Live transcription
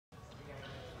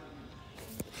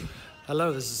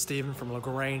Hello, this is Steven from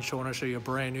LaGrange. I want to show you a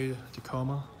brand new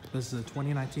Tacoma. This is a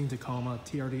 2019 Tacoma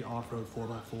TRD Off-Road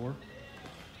 4x4.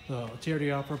 The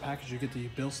TRD Off-Road package, you get the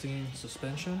Bilstein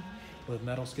suspension with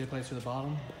metal skid plates to the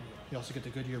bottom. You also get the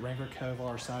Goodyear Wrangler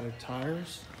Kevlar sided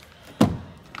tires.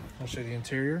 I'll show you the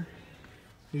interior.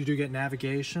 You do get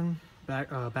navigation,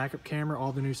 backup camera,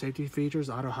 all the new safety features,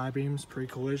 auto high beams,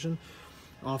 pre-collision.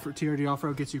 TRD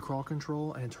Off-Road gets you crawl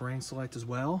control and terrain select as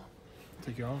well.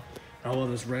 Take you off. I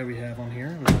love this red we have on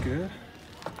here. Looks good.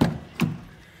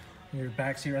 Your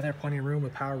back seat right there, plenty of room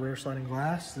with power rear sliding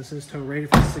glass. This is tow rated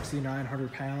for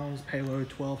 6,900 pounds,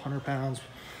 payload 1,200 pounds,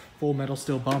 full metal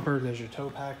steel bumper. There's your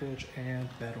tow package and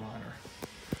bed liner.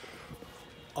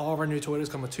 All of our new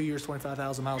Toyotas come with 2 years,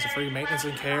 25,000 miles of free maintenance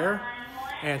and care,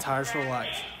 and tires for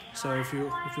life. So if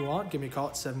you want, give me a call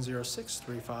at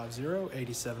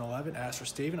 706-350-8711. Ask for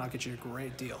Steven. I'll get you a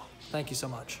great deal. Thank you so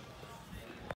much.